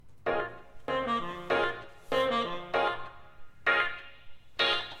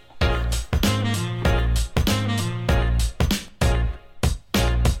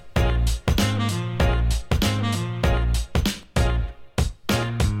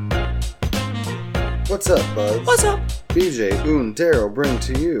What's up, Buds? What's up? BJ and Daryl bring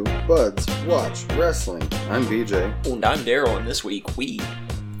to you Buds Watch Wrestling. I'm BJ. And I'm Daryl, and this week we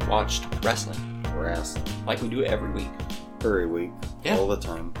watched wrestling. Wrestling. Like we do every week. Every week. Yeah. All the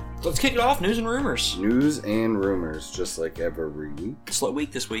time. Let's kick it off. News and rumors. News and rumors, just like every week. Slow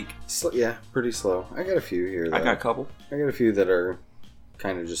week this week. Yeah, pretty slow. I got a few here, though. I got a couple. I got a few that are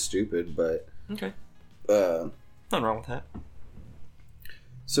kind of just stupid, but... Okay. Nothing wrong with that.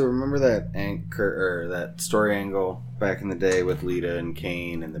 So remember that story angle back in the day with Lita and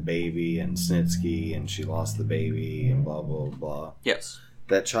Kane and the baby and Snitsky and she lost the baby and blah blah blah. Yes.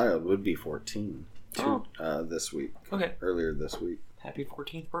 That child would be 14 this week. Okay. Earlier this week. Happy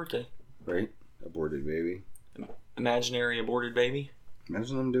 14th birthday. Right? Aborted baby. Imaginary aborted baby.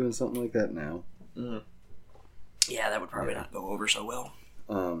 Imagine them doing something like that now. Mm. Yeah, that would probably not go over so well.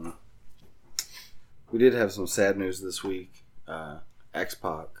 We did have some sad news this week.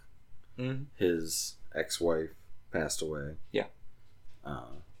 X-Pac, his ex-wife, passed away. Yeah.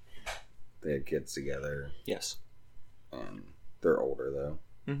 They had kids together. Yes. And they're older, though.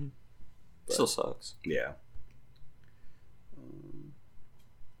 Mm-hmm. Still sucks. Yeah.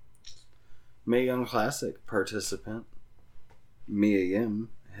 Mae Young Classic participant Mia Yim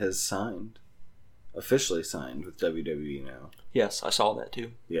has officially signed with WWE now. Yes, I saw that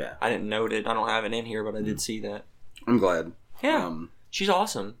too. Yeah. I didn't note it. I don't have it in here, but I did see that. I'm glad. Yeah. She's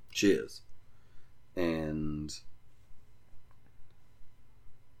awesome. She is. And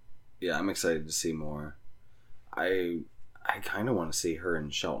yeah, I'm excited to see more. I kind of want to see her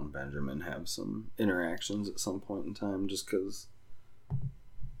and Shelton Benjamin have some interactions at some point in time, just because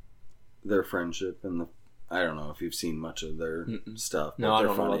their friendship and I don't know if you've seen much of their stuff, but no, they're I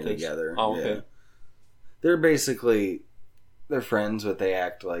don't know funny about this. together. Oh, okay. Yeah. They're friends, but they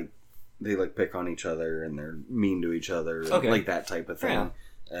act like they pick on each other and they're mean to each other, okay. Like that type of thing.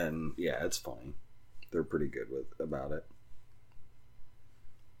 Yeah. And yeah, it's funny. They're pretty good about it.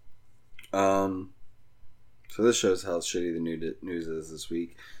 So this shows how shitty the news is this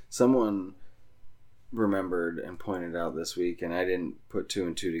week. Someone remembered and pointed out this week, and I didn't put two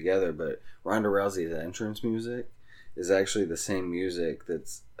and two together, but Ronda Rousey's entrance music is actually the same music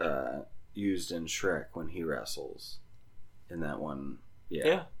that's used in Shrek when he wrestles in that one.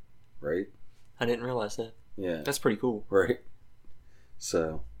 Yeah. Right? I didn't realize that. Yeah. That's pretty cool. Right?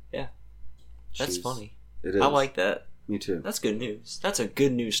 So. Yeah. That's funny. It is. I like that. Me too. That's good news. That's a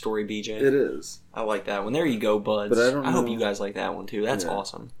good news story, BJ. It is. I like that one. There you go, buds. But I hope you guys like that one too. That's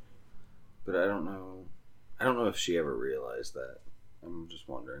awesome. But I don't know. I don't know if she ever realized that. I'm just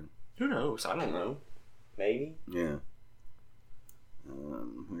wondering. Who knows? I don't know. Maybe. Yeah.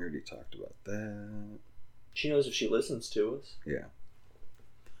 We already talked about that. She knows if she listens to us. Yeah.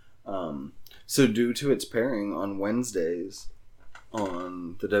 So due to its pairing on Wednesdays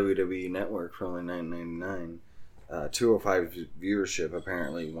on the WWE Network for only $9.99, 205 viewership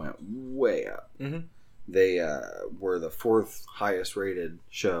apparently went way up. Mm-hmm. They were the fourth highest rated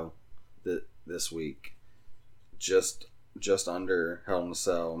show this week, just under Hell in a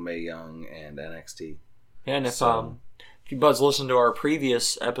Cell, Mae Young, and NXT. Yeah, and if you buds listen to our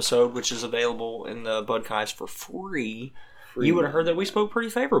previous episode, which is available in the Budcast for free, you would have heard that we spoke pretty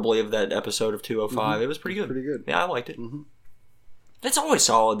favorably of that episode of 205. Mm-hmm. It was pretty good. Pretty good. Yeah, I liked it. Mm-hmm. It's always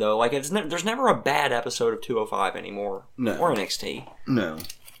solid, though. Like, there's never a bad episode of 205 anymore. No. Or NXT. No.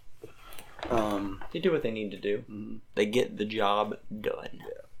 They do what they need to do. Mm-hmm. They get the job done.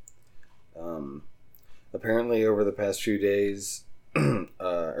 Yeah. Apparently, over the past few days,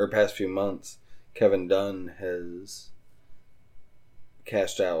 or past few months, Kevin Dunn has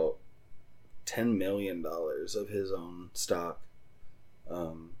cashed out $10 million of his own stock.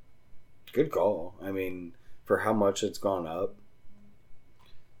 Good call. I mean, for how much it's gone up,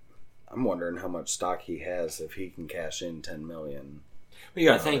 I'm wondering how much stock he has if he can cash in $10 million. Well, you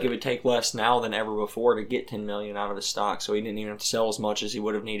gotta think it would take less now than ever before to get $10 million out of his stock, so he didn't even have to sell as much as he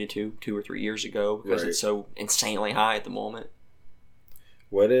would have needed to 2 or 3 years ago because it's so insanely high at the moment.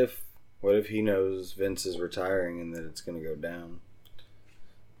 What if he knows Vince is retiring and that it's going to go down?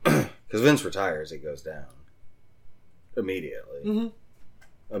 Because Vince retires, it goes down immediately.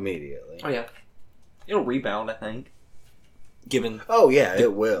 Mm-hmm. Immediately. Oh yeah, it'll rebound, I think. Given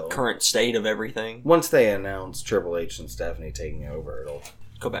it will. Current state of everything. Once they announce Triple H and Stephanie taking over, it'll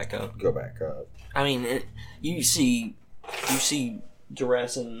go back up. I mean, you see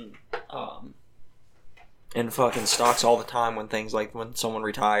duress and fucking stocks all the time when someone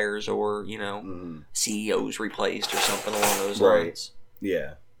retires or CEO's replaced or something along those lines.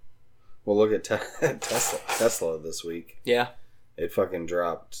 Yeah. Well, look at Tesla this week. Yeah. It fucking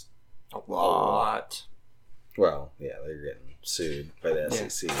dropped a lot. Well, yeah, they're getting sued by the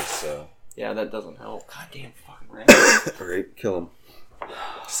SEC, so Yeah, that doesn't help. Goddamn fucking rabbit. Alright, kill him.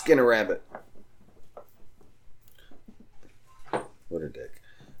 Skin a rabbit. What a dick.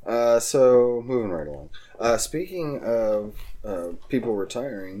 So, moving right along. Speaking of people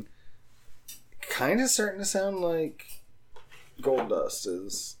retiring, kind of starting to sound like Goldust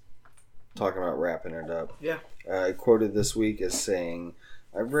is talking about wrapping it up. Yeah. Quoted this week as saying,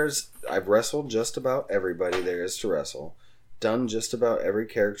 I've wrestled just about everybody there is to wrestle. Done just about every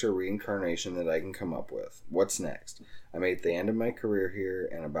character reincarnation that I can come up with. What's next? I'm at the end of my career here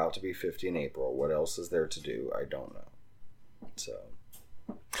and about to be 50 in April. What else is there to do? I don't know. So...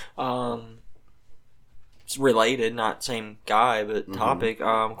 it's related, not same guy, but topic.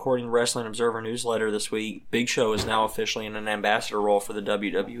 According to Wrestling Observer newsletter this week, Big Show is now officially in an ambassador role for the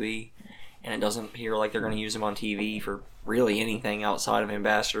WWE, and it doesn't appear like they're going to use him on TV for really anything outside of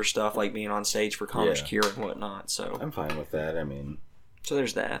ambassador stuff, like being on stage for Connor's Cure and whatnot. So I'm fine with that. I mean, so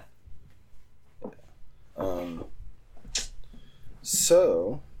there's that.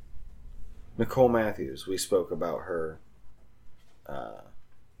 So Nicole Matthews, we spoke about her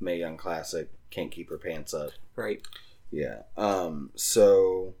Mae Young Classic, can't keep her pants up. Right. Yeah.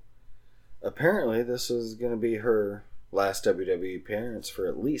 So apparently this is going to be her last WWE appearance for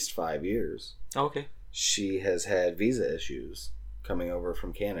at least 5 years. Okay. She has had visa issues coming over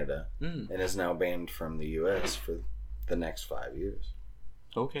from Canada and is now banned from the U.S. for the next 5 years.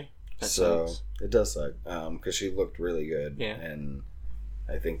 Okay. That so sucks. It does suck because she looked really good. Yeah. And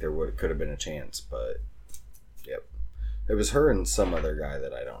I think there could have been a chance, but yep. It was her and some other guy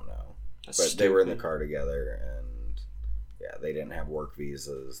that I don't know. That's but stupid. They were in the car together, and yeah, they didn't have work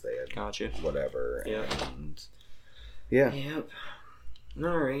visas. They had whatever. Yeah. And yeah. Yep.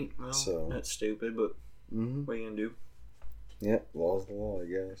 All right. Well, so, that's stupid, but what are you gonna do? Yeah, law's the law, I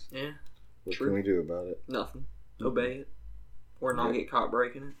guess. Yeah. What can we do about it? Nothing. Obey it, or not get caught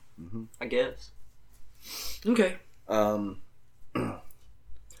breaking it. I guess. Okay.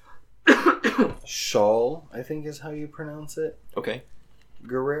 Shaul, I think is how you pronounce it. Okay.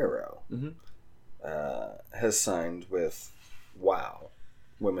 Guerrero has signed with WOW,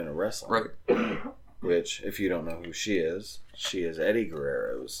 Women of Wrestling. Right. Which, if you don't know who she is Eddie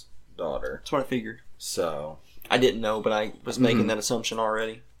Guerrero's daughter. That's what I figured. So I didn't know, but I was making that assumption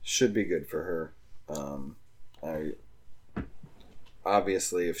already. Should be good for her.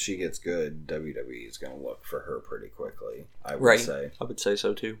 Obviously, if she gets good, WWE is going to look for her pretty quickly, I would say. I would say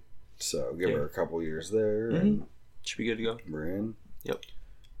so, too. So, give her a couple years there. And should be good to go. We're in. Yep.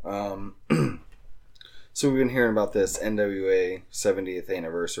 So, we've been hearing about this NWA 70th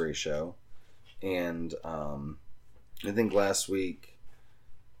anniversary show. And I think last week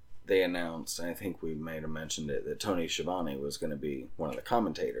they announced, and I think we might have mentioned it, that Tony Schiavone was going to be one of the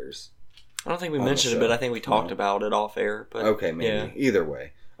commentators. I don't think we mentioned it, but I think we talked about it off air. But okay, maybe. Yeah. Either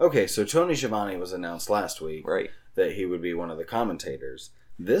way. Okay, so Tony Schiavone was announced last week that he would be one of the commentators.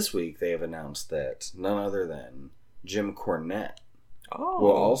 This week they have announced that none other than Jim Cornette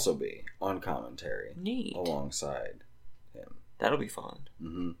will also be on commentary. Neat. Alongside him. That'll be fun.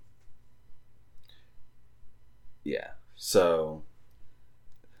 Mm-hmm. Yeah. So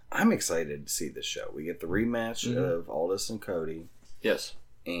I'm excited to see this show. We get the rematch of Aldis and Cody. Yes.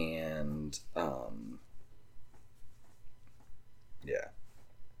 And yeah.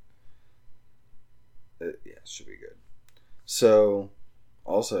 Yeah, it should be good. So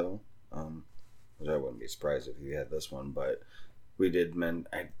also, which I wouldn't be surprised if you had this one, but we did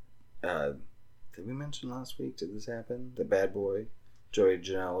did we mention last week, did this happen? The Bad Boy, Joey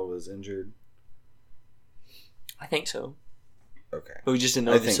Janela, was injured? I think so. Okay. But we just didn't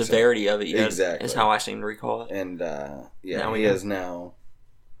know the severity of it yet. Exactly. Is how I seem to recall it. And he has now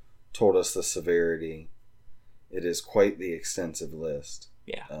told us the severity. It is quite the extensive list.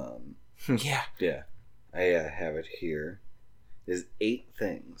 Yeah. Yeah. Yeah. I have it here. There's 8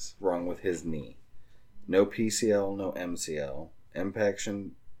 things wrong with his knee. No PCL, no MCL,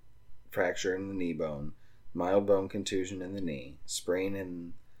 impaction fracture in the knee bone, mild bone contusion in the knee, sprain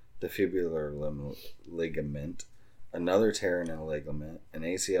in the fibular ligament, another tear in a ligament, an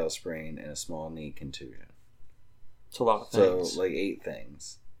ACL sprain, and a small knee contusion. It's a lot of things. So, 8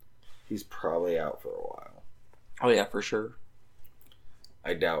 things. He's probably out for a while. Oh, yeah, for sure.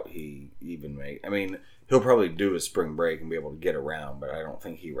 I doubt he even he'll probably do a spring break and be able to get around, but I don't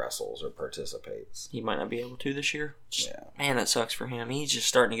think he wrestles or participates. He might not be able to this year. Yeah. Man, that sucks for him. He's just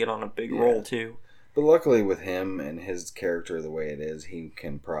starting to get on a big roll, too. But luckily with him and his character the way it is, he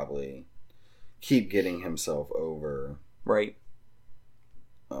can probably keep getting himself over. Right.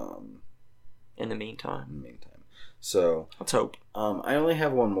 In the meantime. So let's hope. I only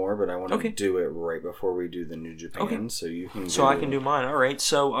have one more, but I want to do it right before we do the New Japan. Okay. So you can. So I can do mine. All right.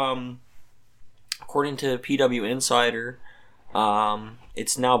 So according to PW Insider,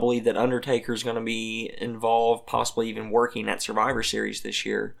 it's now believed that Undertaker is going to be involved, possibly even working at Survivor Series this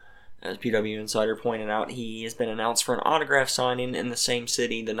year. As PW Insider pointed out, he has been announced for an autograph signing in the same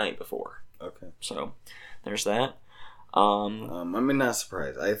city the night before. Okay. So, there's that. Not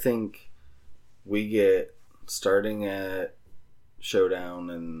surprised. I think we get, starting at Showdown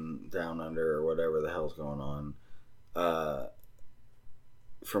and Down Under or whatever the hell's going on,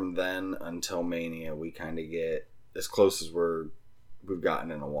 from then until Mania, we kind of get as close as we've gotten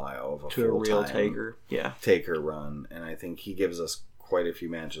in a while of a real Taker run, and I think he gives us quite a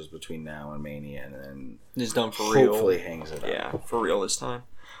few matches between now and Mania, and then he's done for real. Hopefully hangs it up. Yeah, for real this time.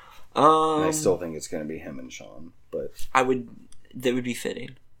 And I still think it's going to be him and Shawn, but that would be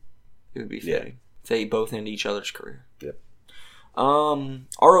fitting. It would be fitting if they both end each other's career. Yep. RO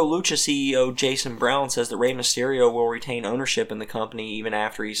Lucha CEO Jason Brown says that Rey Mysterio will retain ownership in the company even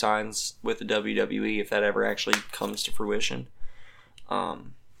after he signs with the WWE, if that ever actually comes to fruition.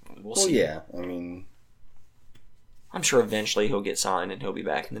 We'll see. Yeah, I mean, I'm sure eventually he'll get signed and he'll be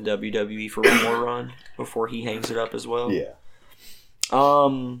back in the WWE for one more run before he hangs it up as well. Yeah.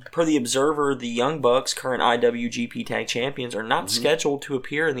 Per the Observer, the Young Bucks, current IWGP Tag Champions, are not scheduled to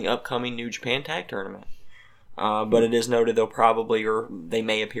appear in the upcoming New Japan Tag Tournament. But it is noted they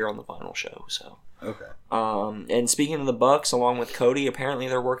may appear on the final show. So. Okay. And speaking of the Bucks, along with Cody, apparently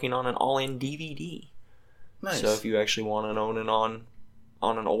they're working on an All-In DVD. Nice. So if you actually want to own it on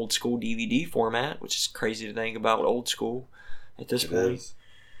an old school DVD format, which is crazy to think about old school at this point,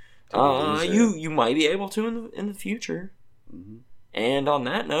 you might be able to in the future. Mm-hmm. And on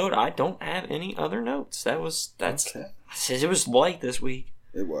that note, I don't have any other notes. Okay. It was light this week.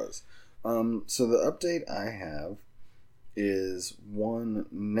 It was. So the update I have is one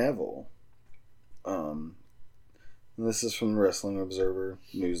Neville. This is from the Wrestling Observer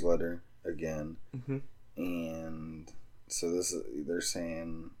newsletter again. Mm-hmm. And so they're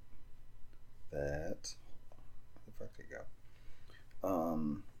saying that, where the fuck did it go?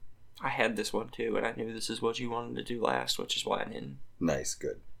 I had this one too, and I knew this is what you wanted to do last, which is why I didn't. Nice,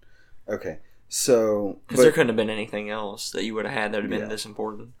 good. Okay, so because there couldn't have been anything else that you would have had that would have been this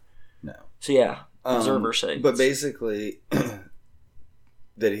important. No. So yeah, Observer says. But basically, that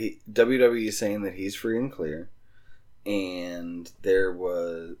WWE is saying that he's free and clear, and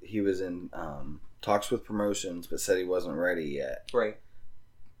he was in talks with promotions, but said he wasn't ready yet. Right.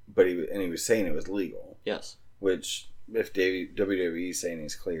 But he was saying it was legal. Yes. Which, if WWE is saying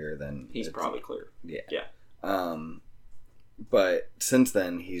he's clear, then he's probably clear. Yeah. Yeah. But since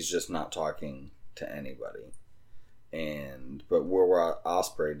then, he's just not talking to anybody. But Will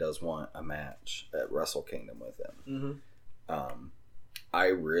Ospreay does want a match at Wrestle Kingdom with him. Mm-hmm. I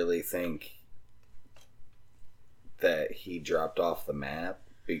really think that he dropped off the map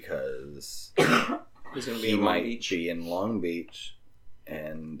because he's going to be in Long Beach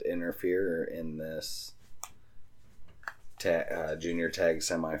and interfere in this junior tag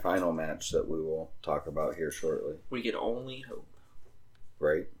semifinal match that we will talk about here shortly. We can only hope.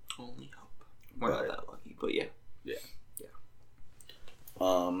 Right? Only hope. We're not that lucky, but yeah. Yeah.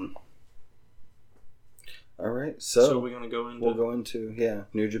 All right, so we're gonna go into. We'll go into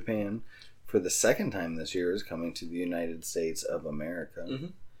New Japan for the second time this year is coming to the United States of America,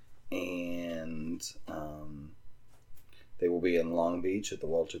 and they will be in Long Beach at the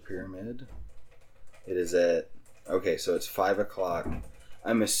Walter Pyramid. It is so it's 5:00.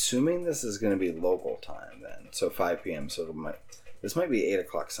 I'm assuming this is going to be local time then, so 5 p.m. So this might be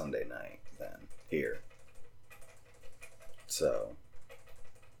 8:00 Sunday night then here. So.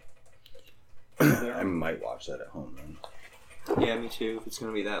 I might watch that at home then. Yeah, me too, if it's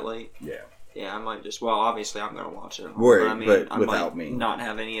going to be that late. Yeah. Yeah, I might just... Well, obviously I'm going to watch it at home. Right, but I without might me. Not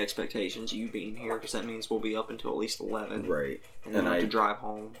have any expectations of you being here, because that means we'll be up until at least 11. Right. And then I have to drive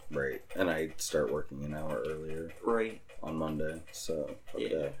home. Right. And I start working an hour earlier. Right. On Monday, so... Okay.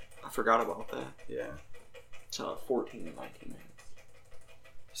 Yeah, I forgot about that. Yeah. It's 14 to 19 minutes.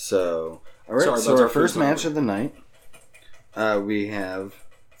 So... Alright, so our first match of the night, we have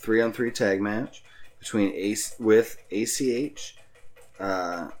 3-on-3 tag match with ACH,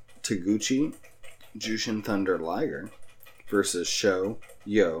 Taguchi, Jushin Thunder Liger versus Sho,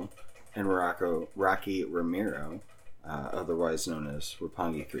 Yo, and Rocky Romero, otherwise known as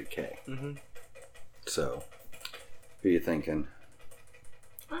Roppongi 3K. Mm-hmm. So, who are you thinking?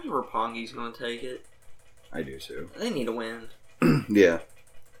 I think Roppongi's going to take it. I do too. They need a win. Yeah.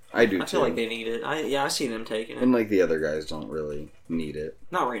 I do too. I feel like they need it. I see them taking it. And like the other guys don't really need it.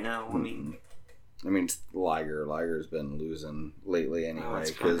 Not right now. Mm-hmm. I mean, Liger's been losing lately anyway.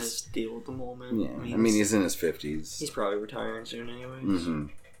 That's kind of his deal at the moment. Yeah, I mean he's in his 50s. He's probably retiring soon anyway. Mm-hmm.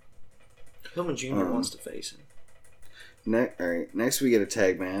 Pillman Jr. wants to face him. All right. Next, we get a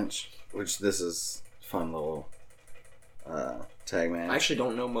tag match, which this is a fun little tag match. I actually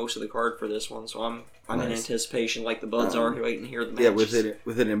don't know most of the card for this one, so I'm in Nice. anticipation, like the Buds are, waiting to hear the match. Yeah, with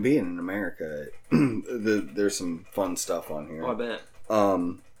it being in America, there's some fun stuff on here. Oh, I bet.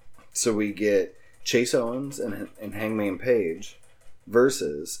 So we get Chase Owens and Hangman Page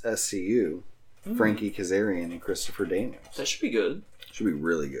versus SCU, Frankie Kazarian and Christopher Daniels. That should be good. Should be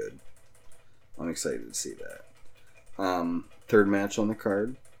really good. I'm excited to see that. Third match on the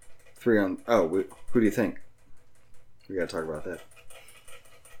card. Who do you think? We gotta talk about that.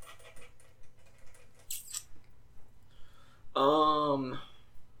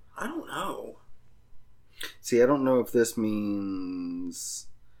 I don't know. See, I don't know if this means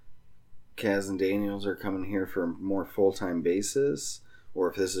Kaz and Daniels are coming here for a more full-time basis, or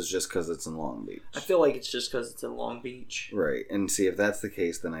if this is just because it's in Long Beach. I feel like it's just because it's in Long Beach. Right, and see, if that's the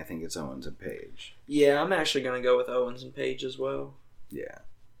case, then I think it's Owens and Page. Yeah, I'm actually going to go with Owens and Page as well. Yeah,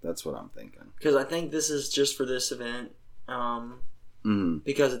 that's what I'm thinking. Because I think this is just for this event.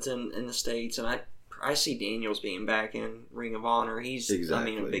 Because it's in the States, and I see Daniels being back in Ring of Honor. He's,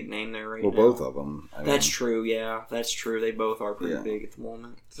 a big name there right now. Well, both of them. That's true, yeah. That's true. They both are pretty big at the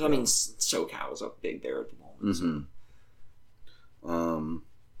moment. So, I mean, SoCal is up big there at the moment. So.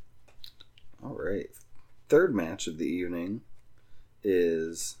 All right. Third match of the evening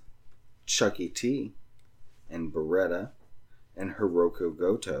is Chucky T and Beretta and Hiroko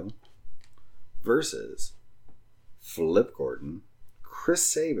Goto versus Flip Gordon, Chris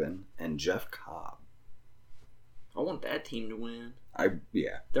Sabin, and Jeff Cobb. I want that team to win.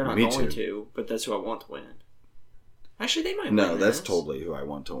 They're not going to, but that's who I want to win. Actually, they might win. No, that's totally who I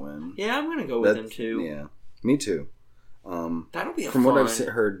want to win. Yeah, I'm going to go with them too. Yeah, me too. That'll be From what I've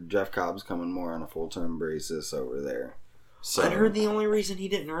heard, Jeff Cobb's coming more on a full-time basis over there. So I'd heard the only reason he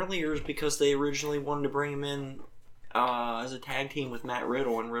didn't earlier is because they originally wanted to bring him in as a tag team with Matt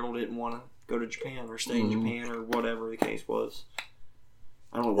Riddle, and Riddle didn't want to go to Japan or stay in Japan or whatever the case was.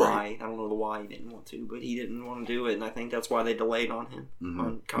 I don't know why. I don't know the why he didn't want to, but he didn't want to do it, and I think that's why they delayed on him.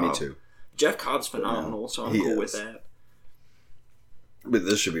 On Cobb. Me too. Jeff Cobb's phenomenal, so I'm cool with that. But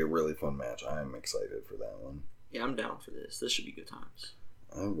this should be a really fun match. I'm excited for that one. Yeah, I'm down for this. This should be good times.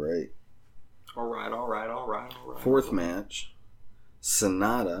 All right. All right. Fourth match,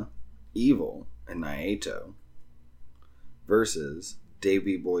 Sonata, Evil, and Naito versus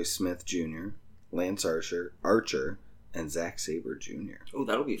Davey Boy Smith Jr., Lance Archer, and Zack Sabre Jr. Oh,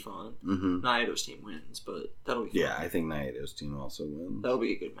 that'll be fun. Naito's team wins, but that'll be fun. Yeah, I think Naito's team also wins. That'll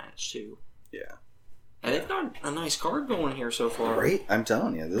be a good match, too. Yeah. And they've got a nice card going here so far. Right? I'm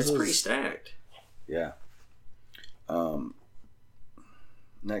telling you. This is pretty stacked. Yeah.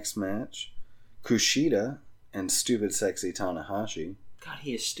 Next match, Kushida and Stupid Sexy Tanahashi. God,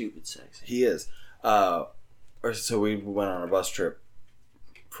 he is stupid sexy. He is. So we went on a bus trip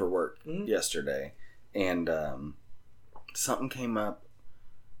for work yesterday, and something came up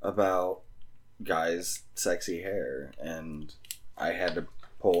about guys' sexy hair, and I had to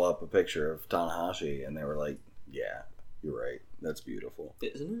pull up a picture of Tanahashi, and they were like, "Yeah, you're right. That's beautiful,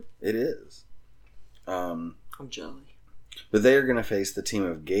 isn't it? It is." I'm jelly. But they are going to face the team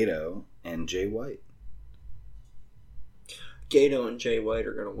of Gato and Jay White. Gato and Jay White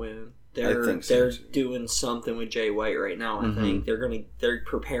are going to win. I think so, they're too. doing something with Jay White right now. I think they're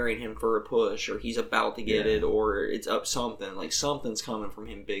preparing him for a push, or he's about to get it, or it's up something. Like something's coming from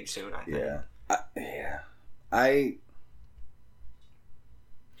him big soon. I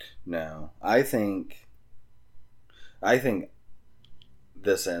think. I think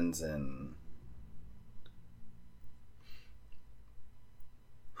this ends in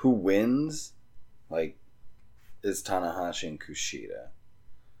who wins, like, is Tanahashi and Kushida.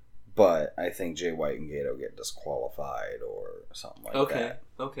 But I think Jay White and Gato get disqualified or something like that.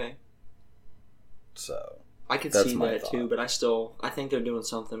 Okay. So I could see that too, but I think they're doing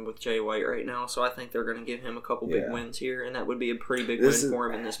something with Jay White right now, so I think they're going to give him a couple big wins here, and that would be a pretty big win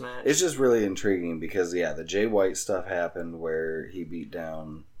for him in this match. It's just really intriguing because, the Jay White stuff happened where he beat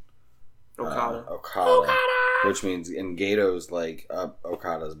down Okada. Which means in Gato's like up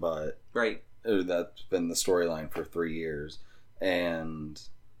Okada's butt. Right. That's been the storyline for 3 years. And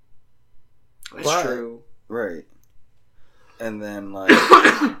that's true. Right. And then like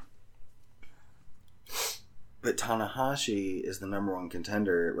but Tanahashi is the number one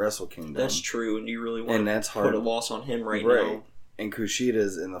contender at Wrestle Kingdom. That's true, and you really want to put a loss on him right now. And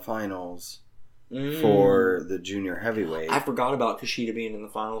Kushida's in the finals for the junior heavyweight. I forgot about Kushida being in the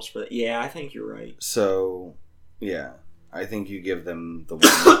finals for that. Yeah, I think you're right. So, yeah. I think you give them the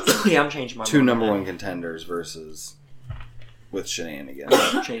one. Yeah, I'm changing my vote. Two number one contenders versus with shenanigans.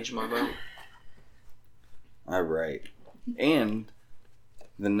 I'm changing my vote. All right. And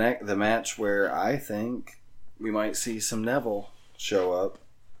the match where I think we might see some Neville show up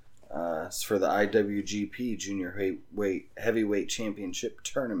is for the IWGP Junior Heavyweight Championship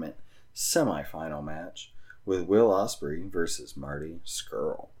Tournament semifinal match with Will Ospreay versus Marty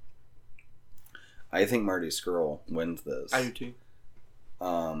Scurll. I think Marty Scurll wins this. I do too.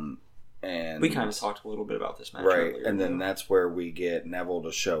 And we kind of talked a little bit about this match right, earlier. and then that's where we get Neville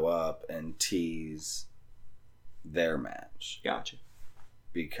to show up and tease their match. Gotcha.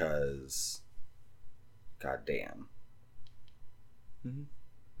 Because, goddamn,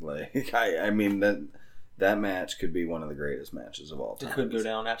 Mm-hmm. I mean that match could be one of the greatest matches of all time. It could go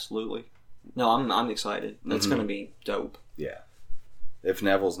down, absolutely. No, I'm excited. That's going to be dope. Yeah. If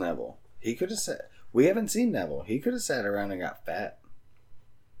Neville's Neville, he could have sat. We haven't seen Neville. He could have sat around and got fat.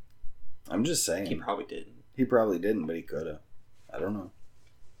 I'm just saying. He probably didn't. He probably didn't, but he could have. I don't know.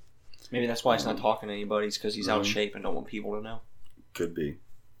 Maybe that's why he's not talking to anybody. It's because he's out of shape and don't want people to know. Could be.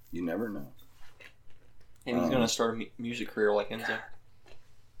 You never know. And he's going to start a music career like Enzo.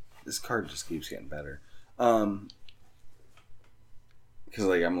 This card just keeps getting better. Because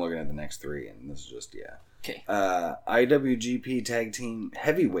I'm looking at the next three, and this is just Okay. IWGP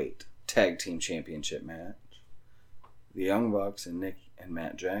Heavyweight Tag Team Championship match. The Young Bucks and Nick and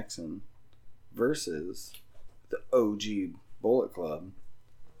Matt Jackson versus the OG Bullet Club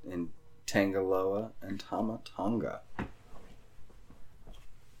in Tangaloa and Tama Tonga.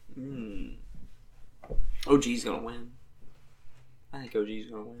 OG's going to win. I think OG's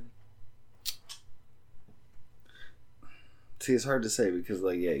going to win. See, it's hard to say because,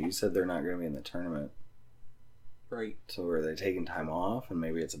 you said they're not going to be in the tournament. Right. So are they taking time off, and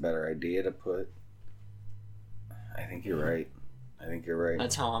maybe it's a better idea to put... I think you're right.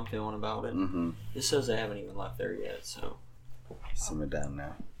 That's how I'm feeling about it. Mm-hmm. This says they haven't even left there yet, so... Simmer down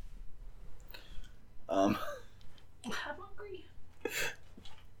now. I'm hungry.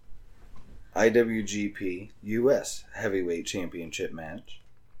 IWGP US Heavyweight Championship match.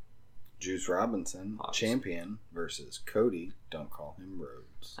 Juice Robinson, Obviously. champion, versus Cody, don't call him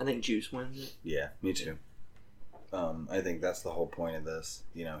Rhodes. I think Juice wins it. Yeah, me too. I think that's the whole point of this.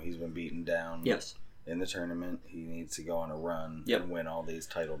 He's been beaten down Yes. in the tournament. He needs to go on a run Yep. and win all these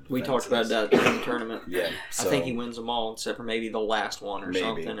title defenses. We talked about that in the tournament. Yeah. I think he wins them all except for maybe the last one or Maybe.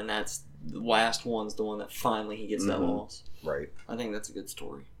 something, and that's the last one's the one that finally he gets that loss. Right. I think that's a good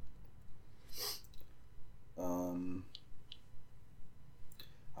story.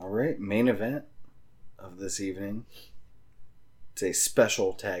 All right, main event of this evening. It's a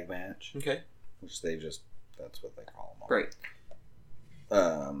special tag match, Okay. which that's what they call them. Great.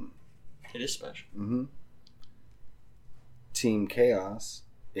 Um, It is special. mm-hmm. Team Chaos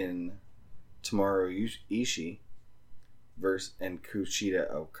in Tomohiro Ishii and Kushida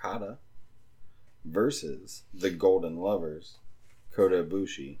Okada versus the Golden Lovers, Kota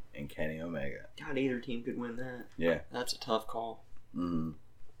Ibushi and Kenny Omega. God, either team could win that. Yeah. That's a tough call. Mm-hmm.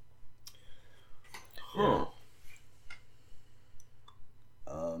 Huh.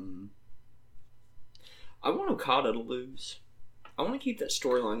 I want Okada to lose. I want to keep that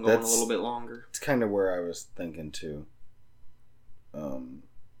storyline going a little bit longer. It's kind of where I was thinking too.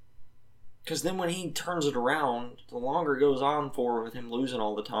 Because then when he turns it around, the longer it goes on for with him losing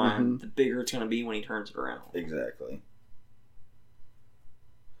all the time, the bigger it's going to be when he turns it around. Exactly.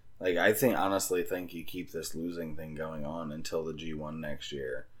 I honestly think you keep this losing thing going on until the G1 next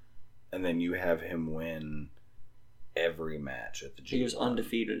year, and then you have him win every match at the G1. He goes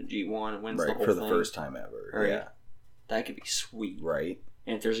undefeated at G1 and wins the whole for thing. the first time ever. Right. Yeah. That could be sweet. Right.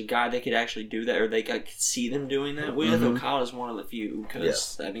 And if there's a guy that could actually do that, or I could see them doing that with, Okada's one of the few.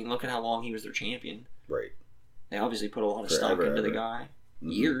 Because, look at how long he was their champion. Right. They obviously put a lot of stock into the guy.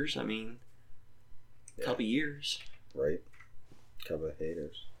 Years, a couple years. Right. Couple of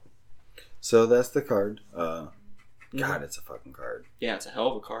haters. So that's the card. God, it's a fucking card. Yeah, it's a hell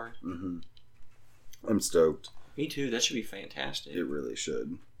of a card. Mm-hmm. I'm stoked. Me too. That should be fantastic. It really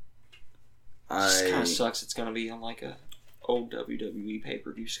should. It kind of sucks. It's going to be on a old WWE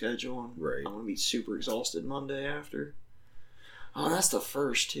pay-per-view schedule. And right. I'm going to be super exhausted Monday after. Oh, that's the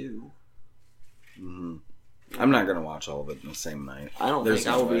first too. Mm-hmm. I'm not going to watch all of it in the same night. I don't think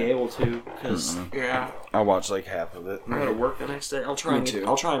I will be able to because I'll watch half of it. I got to work the next day. I'll try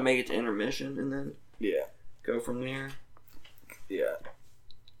and make it to intermission and then go from there. Yeah.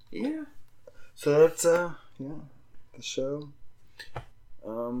 Yeah. So that's the show.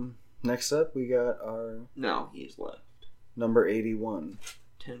 Next up we got our he's left. number 81.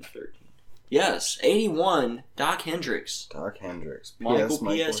 10-13. Yes, 81. Doc Hendricks. Doc Hendricks. Michael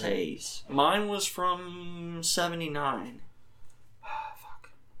P.S. Hayes. Mine was from 79. Fuck.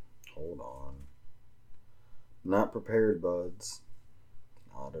 Hold on. Not prepared, buds.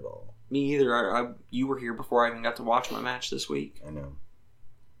 Not at all. Me either. You were here before I even got to watch my match this week. I know.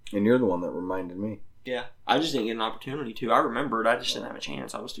 And you're the one that reminded me. Yeah. I just didn't get an opportunity to. I remembered. I just didn't have a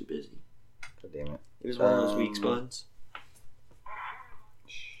chance. I was too busy. God damn it. It was one of those weeks, buds.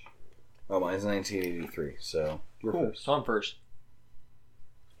 Oh, mine's 1983, so you're Cool. first. So I'm first.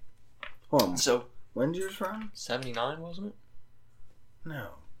 Hold on. So, When did yours run? 79, wasn't it? No.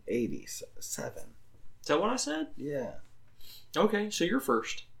 87. Is that what I said? Yeah. Okay, so you're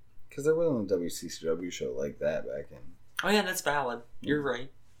first. Because there wasn't a WCCW show like that back in. Oh, yeah, that's valid. You're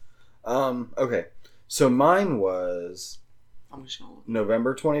right. Okay. So mine was I'm just going to look.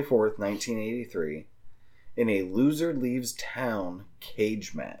 November 24th, 1983, in a loser leaves town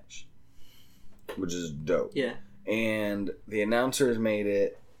cage match, which is dope. Yeah. And the announcers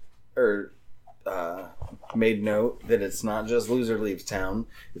made note that it's not just loser leaves town,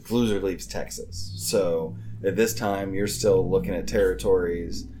 it's loser leaves Texas. So at this time, you're still looking at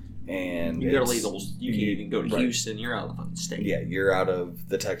territories, and You gotta leave those. You can't even go to right. Houston. You're out of the fucking state. Yeah, you're out of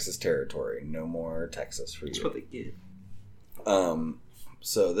the Texas territory. No more Texas for you. That's what they get.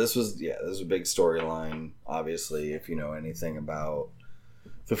 So this was a big storyline. Obviously, if you know anything about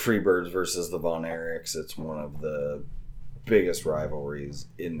the Freebirds versus the Von Erichs, it's one of the biggest rivalries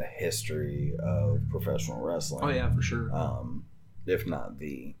in the history of professional wrestling. Oh, yeah, for sure. If not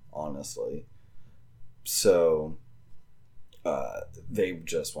the, honestly. So, they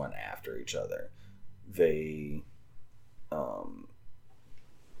just went after each other. They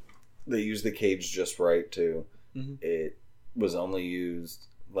used the cage just right, too. Mm-hmm. It was only used,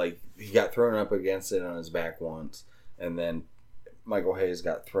 like, he got thrown up against it on his back once, and then Michael Hayes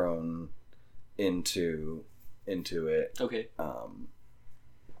got thrown into it Okay.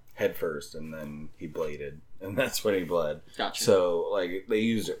 head first, and then he bladed, and that's when he bled. Gotcha. So, like, they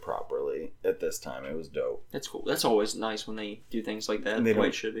used it properly at this time. It was dope. That's cool. That's always nice when they do things like that. They The way don't-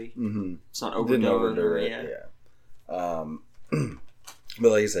 it should be. Mm-hmm. It's not Didn't overdone. overdo Or, it. yeah. But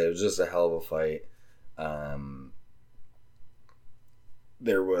like I said, it was just a hell of a fight.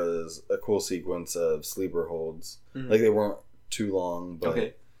 There was a cool sequence of sleeper holds. Mhm. Like, they weren't too long, but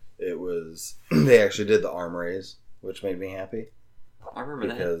Okay. it was. They actually did the arm raise, which made me happy I remember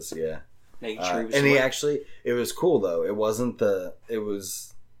that. because Making sure he was and he sweating. actually, it was cool though. It wasn't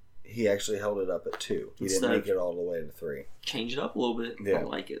he actually held it up at 2. He Instead didn't make of- it all the way to 3. Change it up a little bit. Yeah. I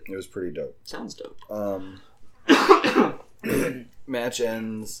like it. It was pretty dope. Sounds dope. Match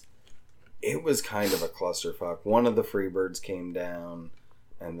ends. It was kind of a clusterfuck. One of the Freebirds came down,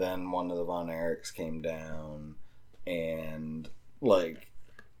 and then one of the Von Erichs came down, and like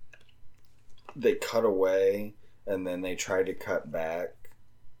they cut away, and then they tried to cut back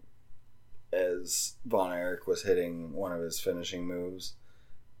as Von Erich was hitting one of his finishing moves,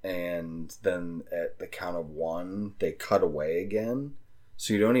 and then at the count of 1, they cut away again,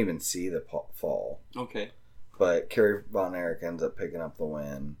 so you don't even see the fall. Okay. But Kerry Von Erich ends up picking up the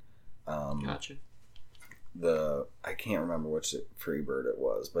win. Gotcha. I can't remember which Freebird it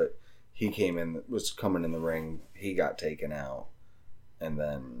was, but he was coming in the ring. He got taken out, and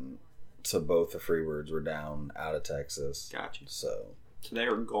then so both the Freebirds were down out of Texas. Gotcha. So So they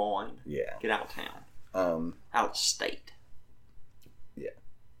were gone. yeah, Get out of town. Out of state. Yeah.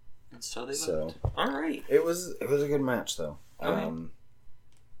 And so they So- left. All right. it was a good match though. Okay.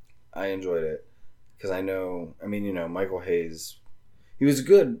 I enjoyed it because Michael Hayes. He was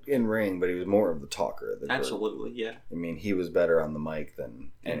good in ring, but he was more of the talker of the group. Absolutely, yeah. I mean, he was better on the mic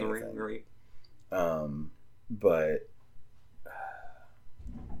than In the anything. ring, right. But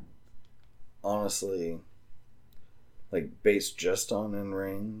honestly, like based just on in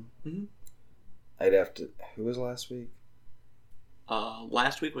ring, Mhm. I'd have to. Who was last week?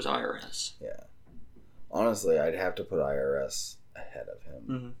 Last week was IRS. Yeah. Honestly, I'd have to put IRS ahead of him.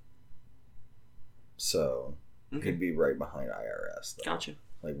 Mm-hmm. So Okay. he'd be right behind IRS, though, Gotcha.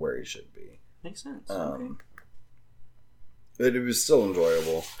 like where he should be. Makes sense. But it was still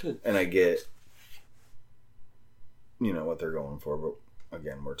enjoyable, Good. and I get, what they're going for. But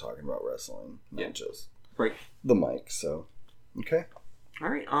again, we're talking about wrestling, not Yeah. just Right. the mic. So, okay, All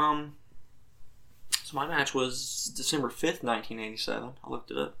right. So my match was December 5th, 1987. I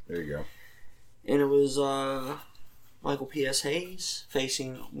looked it up. there you go. And it was Michael P.S. Hayes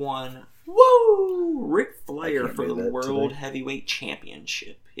facing Ric Flair can't for do the that World today. Heavyweight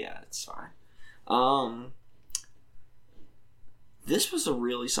Championship. Yeah, it's fine. This was a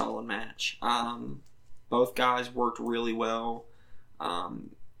really solid match. Both guys worked really well.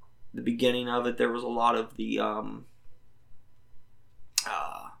 The beginning of it, there was a lot of the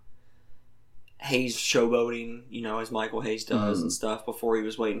Hayes showboating, as Michael Hayes does and stuff before he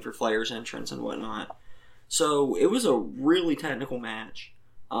was waiting for Flair's entrance and whatnot. So it was a really technical match.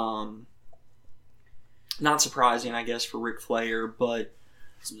 Not surprising, I guess, for Ric Flair, but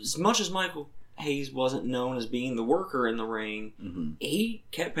as much as Michael Hayes wasn't known as being the worker in the ring, he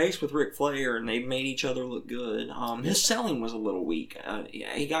kept pace with Ric Flair, and they made each other look good. His selling was a little weak.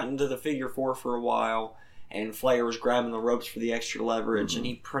 He got into the figure four for a while, and Flair was grabbing the ropes for the extra leverage, and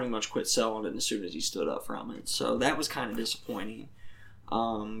he pretty much quit selling it as soon as he stood up from it. So that was kind of disappointing.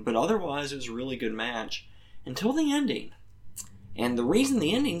 But otherwise, it was a really good match until the ending. And the reason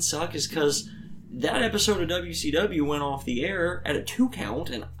the ending sucked is because that episode of WCW went off the air at a 2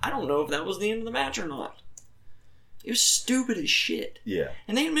 count, and I don't know if that was the end of the match or not. It was stupid as shit. Yeah.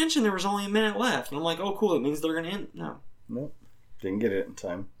 And they had mentioned there was only a minute left, and I'm like, oh cool, it means they're going to end. No. Nope. Didn't get it in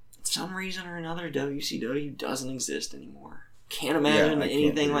time. For some reason or another, WCW doesn't exist anymore. Can't imagine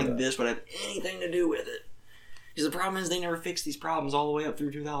anything like this would have anything to do with it. Because the problem is they never fixed these problems all the way up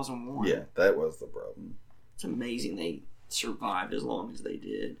through 2001. Yeah, that was the problem. It's amazing they survived as long as they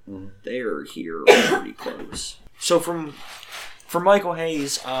did. They are here pretty close. So from Michael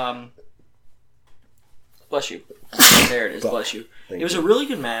Hayes, bless you. There it is, bless you. It was a really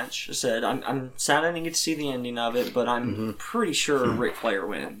good match. I said I'm sad I didn't get to see the ending of it, but I'm pretty sure Ric Flair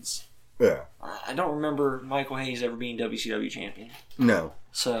wins. Yeah. I don't remember Michael Hayes ever being WCW champion. No.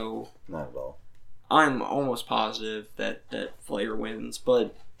 So not at all. I'm almost positive that Flair wins,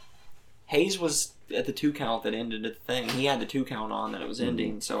 but Hayes was at the 2 count that ended the thing. He had the 2 count on that it was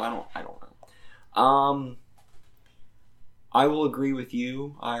ending, so I don't know. I will agree with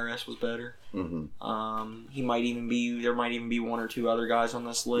you. IRS was better. He might even be. There might even be 1 or 2 other guys on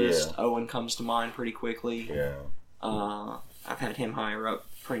this list. Yeah. Owen comes to mind pretty quickly. Yeah. I've had him higher up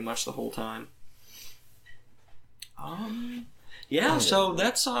pretty much the whole time. Yeah. So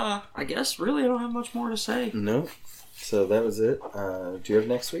that's. I guess really I don't have much more to say. No. So that was it. Do you have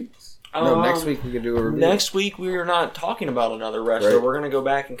next week's? No, next week we can do a review. Next week we are not talking about another wrestler. Right. We're going to go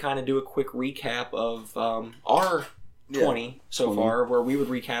back and kind of do a quick recap of our 20 so far, where we would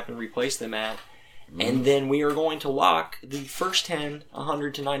recap and replace them at. And then we are going to lock the first 10,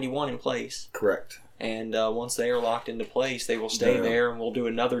 100 to 91 in place. Correct. And once they are locked into place, they will stay there, and we'll do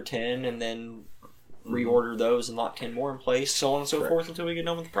another 10, and then reorder those and lock 10 more in place, so on and so forth until we get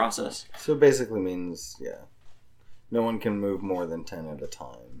done with the process. So it basically means, no one can move more than 10 at a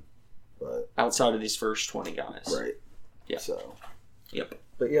time. But outside of these first 20 guys. Right. Yeah. So. Yep.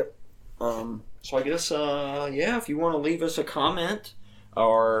 But yep. So I guess, if you want to leave us a comment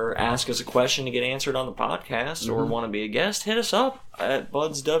or ask us a question to get answered on the podcast or want to be a guest, hit us up at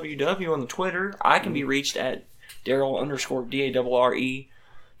BudsWW on the Twitter. I can be reached at Daryl_DARRE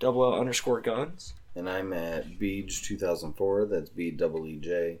 _Guns. And I'm at Beej2004. That's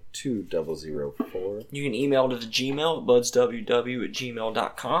BEEJ2004. You can email to the Gmail at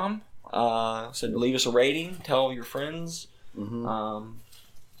budsww@gmail.com. So leave us a rating. Tell your friends.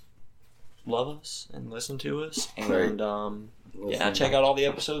 Love us and listen to us. And check out all the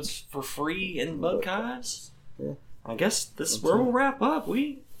episodes for free in Budcast. Yeah. I guess this is where we'll wrap up.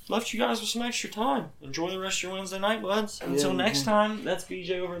 We left you guys with some extra time. Enjoy the rest of your Wednesday night, buds. Until next time, that's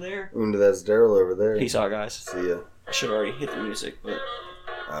BJ over there. And that's Daryl over there. Peace out, guys. See ya. I should have already hit the music, but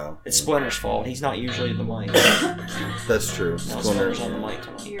it's Splinter's fault. He's not usually at the mic. That's true. Splinter's on the mic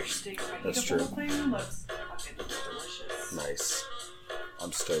tonight. Your steak That's true. looks fucking delicious. Nice.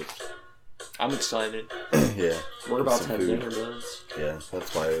 I'm stoked. I'm excited. Yeah. We're about to have dinner, buds. Yeah,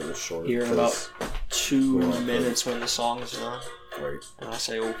 that's why it was short. Here in about 2 minutes when the song is done. Right. And I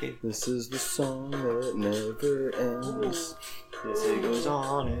say, okay. This is the song that never ends. Yes, it goes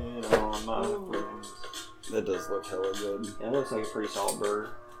on and on, my friends. That does look hella good. Yeah, it looks like a pretty solid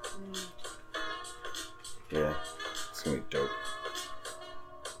burger. Yeah. It's gonna be dope.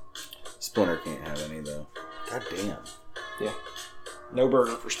 Splinter can't have any, though. God damn. Yeah. No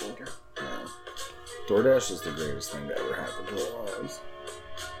burger for Splinter. No. DoorDash is the greatest thing to ever happen to our lives.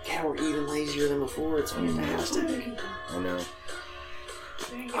 Yeah, we're even lazier than before. It's fantastic. I know.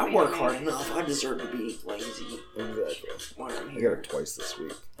 I work hard enough. I deserve to be lazy. Exactly. When I'm I here. got it twice this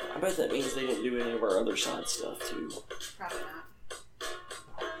week. I bet that means they didn't do any of our other side stuff, too. Probably not.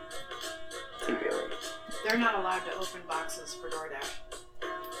 They're not allowed to open boxes for DoorDash.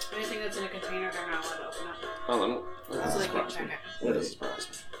 Anything that's in a container, they're not allowed to open up. Oh, So they can check it. That doesn't surprise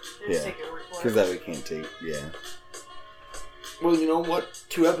me. They just take your word for Because it. that we can't take, Well, you know what?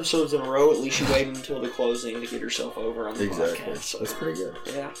 2 episodes in a row, at least you waited until the closing to get herself over on the podcast. So. That's pretty good.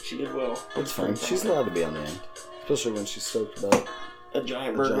 Yeah, she did well. That's fine. She's allowed to be on the end. Especially when she's stoked about a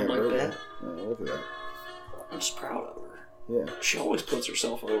giant burger like that. Yeah, look at that. I'm just proud of her. Yeah. She always puts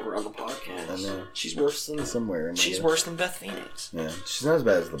herself over on the podcast. I know. She's worse than somewhere. She's worse than Beth Phoenix. Yeah, she's not as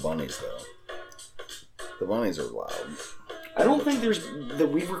bad as the bunnies though. The bunnies are loud. I don't think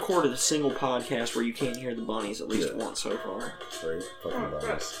we've recorded a single podcast where you can't hear the bunnies at least once so far. Right? Fucking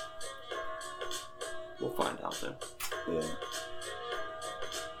bunnies. We'll find out though. Yeah.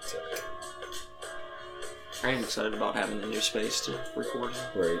 I am excited about having the new space to record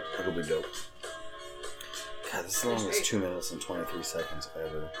in. Right. It'll be dope. God, this is the longest 2 minutes and 23 seconds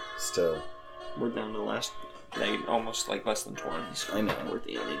ever. Still. We're down to the last, almost like less than 20. So I know. We're at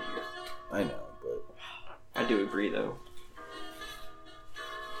the end of the year. I know, but... I do agree though.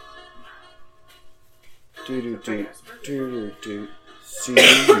 Do. See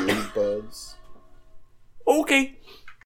you, buds. Okay.